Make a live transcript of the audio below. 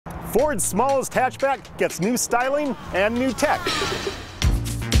Ford's smallest hatchback gets new styling and new tech.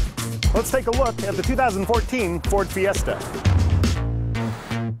 Let's take a look at the 2014 Ford Fiesta.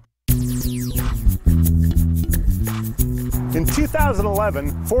 In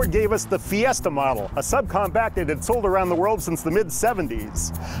 2011, Ford gave us the Fiesta model, a subcompact that had sold around the world since the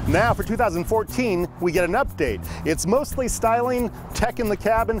mid-70s. Now for 2014, we get an update. It's mostly styling, tech in the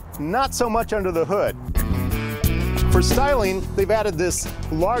cabin, not so much under the hood. For styling, they've added this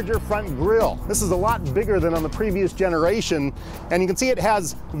larger front grille. This is a lot bigger than on the previous generation, and you can see it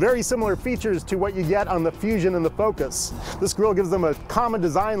has very similar features to what you get on the Fusion and the Focus. This grille gives them a common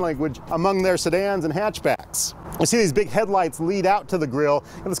design language among their sedans and hatchbacks. You see these big headlights lead out to the grille,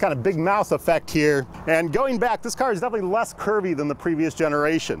 and this kind of big mouth effect here. And going back, this car is definitely less curvy than the previous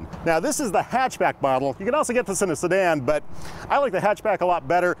generation. Now this is the hatchback model. You can also get this in a sedan, but I like the hatchback a lot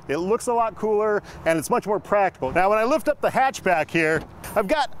better. It looks a lot cooler, and it's much more practical. Now when I lift up the hatchback here, I've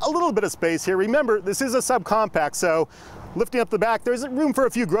got a little bit of space here. Remember, this is a subcompact, so lifting up the back, there's room for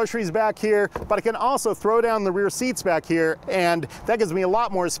a few groceries back here, but I can also throw down the rear seats back here, and that gives me a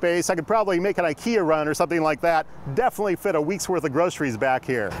lot more space. I could probably make an IKEA run or something like that. Definitely fit a week's worth of groceries back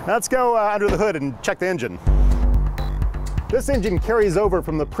here. Now let's go under the hood and check the engine. This engine carries over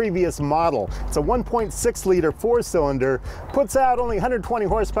from the previous model. It's a 1.6 liter four-cylinder, puts out only 120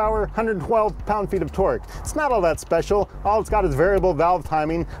 horsepower, 112 pound-feet of torque. It's not all that special. All it's got is variable valve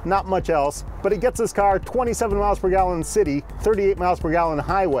timing, not much else, but it gets this car 27 miles per gallon city, 38 miles per gallon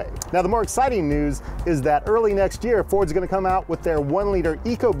highway. Now the more exciting news is that early next year, Ford's gonna come out with their 1 liter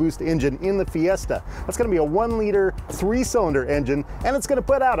Ecoboost engine in the Fiesta. That's gonna be a 1 liter, 3-cylinder engine, and it's gonna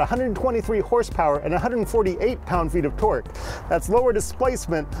put out 123 horsepower and 148 pound-feet of torque. That's lower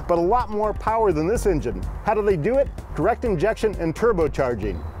displacement, but a lot more power than this engine. How do they do it? Direct injection and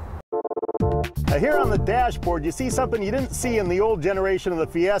turbocharging. Now here on the dashboard, you see something you didn't see in the old generation of the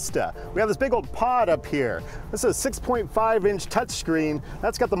Fiesta. We have this big old pod up here. This is a 6.5-inch touchscreen.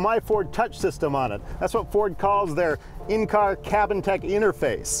 That's got the MyFord Touch system on it. That's what Ford calls their in-car cabin tech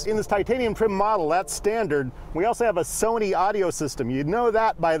interface. In this titanium trim model, that's standard. We also have a Sony audio system. You'd know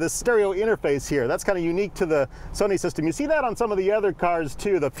that by the stereo interface here. That's kind of unique to the Sony system. You see that on some of the other cars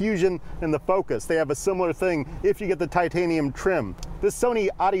too, the Fusion and the Focus. They have a similar thing if you get the titanium trim. This Sony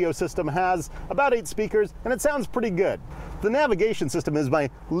audio system has about 8 speakers, and it sounds pretty good. The navigation system is my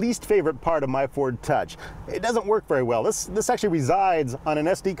least favorite part of MyFord Touch. It doesn't work very well. This actually resides on an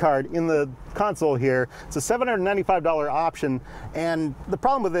SD card in the console here. It's a $795 option, and the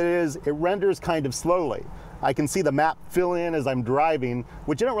problem with it is it renders kind of slowly. I can see the map fill in as I'm driving,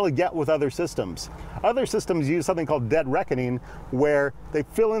 which you don't really get with other systems. Other systems use something called dead reckoning, where they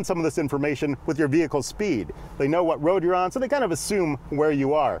fill in some of this information with your vehicle's speed. They know what road you're on, so they kind of assume where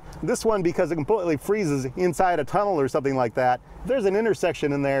you are. This one, because it completely freezes inside a tunnel or something like that, if there's an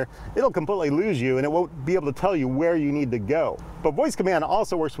intersection in there, it'll completely lose you and it won't be able to tell you where you need to go. But voice command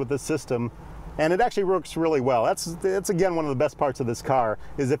also works with this system, and it actually works really well. That's again one of the best parts of this car,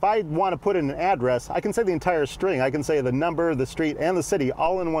 is if I want to put in an address, I can say the entire string. I can say the number, the street, and the city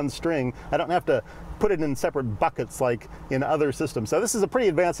all in one string. I don't have to put it in separate buckets like in other systems. So this is a pretty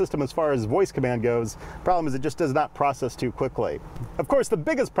advanced system as far as voice command goes. Problem is it just does not process too quickly. Of course, the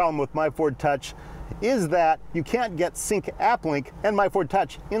biggest problem with MyFord Touch is that you can't get Sync AppLink and MyFord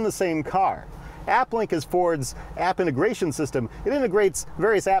Touch in the same car. AppLink is Ford's app integration system. It integrates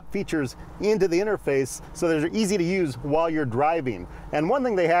various app features into the interface so that they're easy to use while you're driving. And one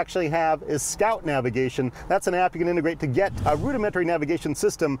thing they actually have is Scout Navigation. That's an app you can integrate to get a rudimentary navigation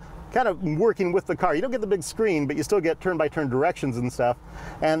system kind of working with the car. You don't get the big screen, but you still get turn-by-turn directions and stuff.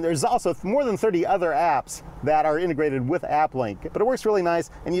 And there's also more than 30 other apps that are integrated with AppLink. But it works really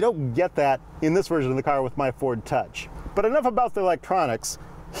nice, and you don't get that in this version of the car with MyFord Touch. But enough about the electronics.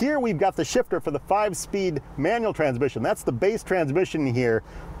 Here we've got the shifter for the 5-speed manual transmission. That's the base transmission here.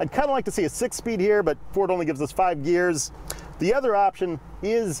 I'd kind of like to see a 6-speed here, but Ford only gives us 5 gears. The other option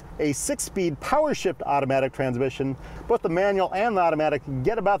is a 6-speed power shift automatic transmission. Both the manual and the automatic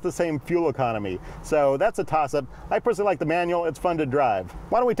get about the same fuel economy. So that's a toss-up. I personally like the manual. It's fun to drive.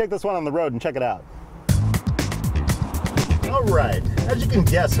 Why don't we take this one on the road and check it out? All right, as you can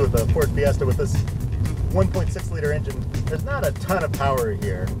guess with the Ford Fiesta with this 1.6 liter engine, there's not a ton of power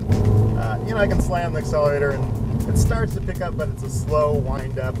here. You know, I can slam the accelerator and it starts to pick up, but it's a slow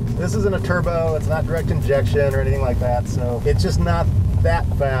wind up. This isn't a turbo, it's not direct injection or anything like that, so it's just not that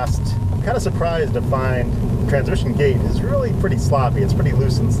fast. I'm kind of surprised to find the transmission gate is really pretty sloppy. It's pretty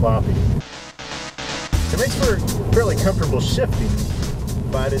loose and sloppy. It makes for fairly comfortable shifting,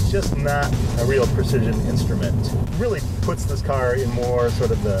 but it's just not a real precision instrument. It really puts this car in more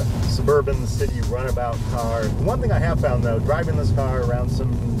sort of the suburban city runabout car. One thing I have found though, driving this car around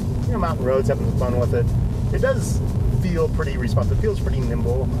some I'm out on the roads having some fun with it. It does feel pretty responsive. It feels pretty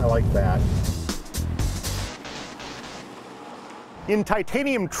nimble. I like that. In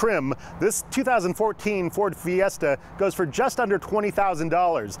titanium trim, this 2014 Ford Fiesta goes for just under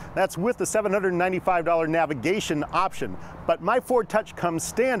 $20,000. That's with the $795 navigation option. But MyFord Touch comes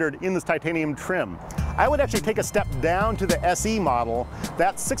standard in this titanium trim. I would actually take a step down to the SE model.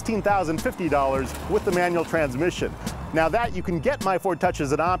 That's $16,050 with the manual transmission. Now that you can get MyFord Touch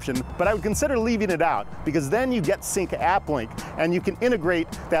as an option, but I would consider leaving it out because then you get Sync App Link and you can integrate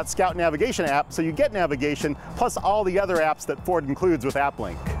that Scout navigation app so you get navigation plus all the other apps that Ford includes with App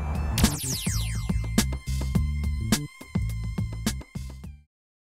Link.